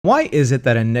Why is it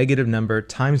that a negative number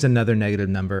times another negative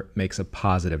number makes a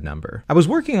positive number? I was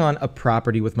working on a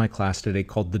property with my class today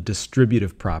called the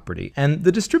distributive property, and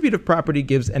the distributive property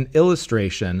gives an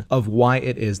illustration of why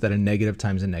it is that a negative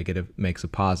times a negative makes a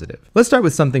positive. Let's start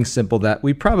with something simple that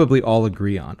we probably all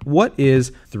agree on. What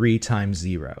is 3 times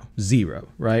 0? 0,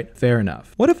 right? Fair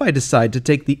enough. What if I decide to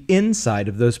take the inside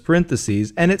of those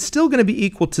parentheses, and it's still going to be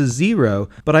equal to 0,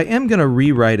 but I am going to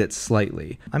rewrite it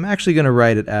slightly. I'm actually going to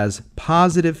write it as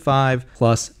positive 5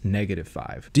 plus negative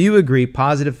 5. Do you agree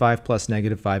positive 5 plus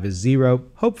negative 5 is 0?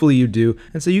 Hopefully you do,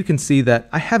 and so you can see that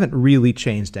I haven't really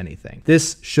changed anything.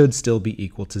 This should still be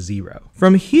equal to 0.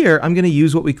 From here, I'm going to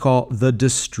use what we call the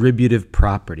distributive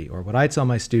property, or what I tell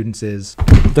my students is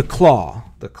the claw.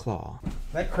 The claw.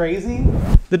 Is that crazy?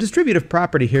 The distributive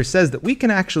property here says that we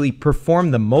can actually perform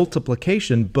the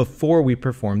multiplication before we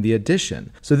perform the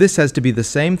addition. So this has to be the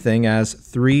same thing as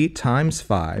 3 times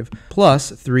 5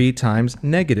 plus 3 times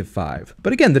negative 5.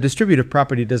 But again, the distributive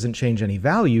property doesn't change any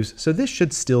values, so this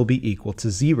should still be equal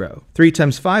to 0. 3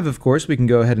 times 5, of course, we can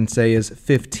go ahead and say is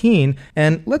 15,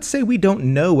 and let's say we don't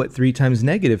know what 3 times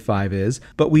negative 5 is,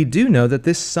 but we do know that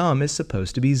this sum is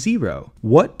supposed to be 0.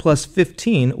 What plus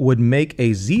 15 would make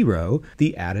a 0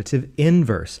 the additive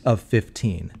inverse of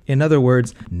 15? In other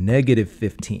words, negative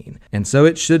 15. And so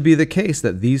it should be the case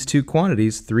that these two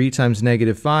quantities, 3 times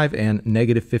negative 5 and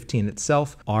negative 15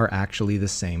 itself, are actually the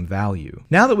same value.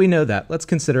 Now that we know that, let's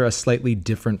consider a slightly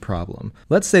different problem.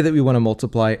 Let's say that we want to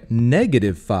multiply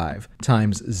negative 5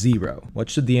 times 0. What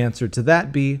should the answer to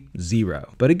that be?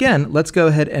 0. But again, let's go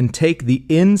ahead and take the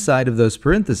inside of those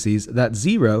parentheses, that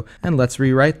 0, and let's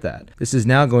rewrite that. This is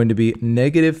now going to be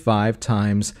negative 5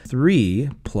 times 3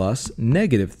 plus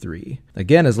negative 3.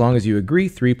 Again, as long as you agree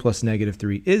 3 plus negative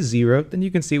 3 is 0, then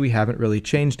you can see we haven't really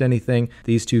changed anything.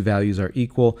 These two values are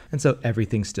equal, and so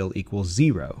everything still equals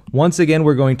 0. Once again,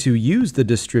 we're going to use the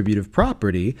distributive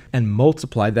property and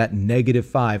multiply that negative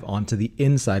 5 onto the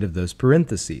inside of those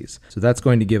parentheses. So that's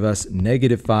going to give us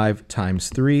negative 5 times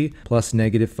 3 plus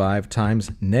negative 5 times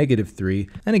negative 3.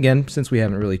 And again, since we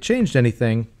haven't really changed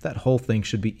anything, that whole thing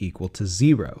should be equal to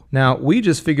 0. Now, we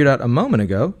just figured out a moment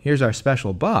ago, here's our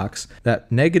special box,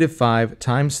 that negative 5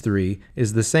 times 3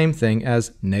 is the same thing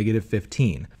as negative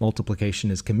 15.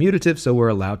 Multiplication is commutative, so we're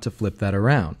allowed to flip that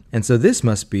around. And so this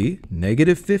must be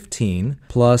negative 15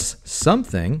 plus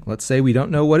something, let's say we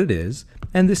don't know what it is,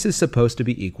 and this is supposed to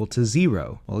be equal to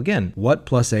 0. Well, again, what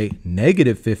plus a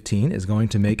negative 15 is going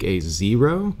to make a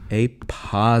 0? A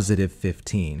positive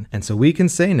 15. And so we can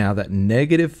say now that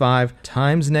negative 5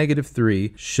 times negative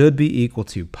 3 should be equal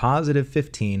to positive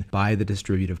 15 by the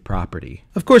distributive property.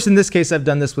 Of course, in this case, I've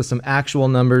done this with some actual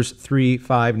numbers, 3,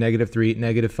 5, negative 3,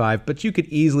 negative 5, but you could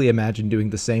easily imagine doing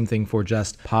the same thing for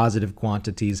just positive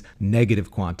quantities, negative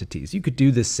quantities. You could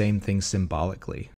do this same thing symbolically.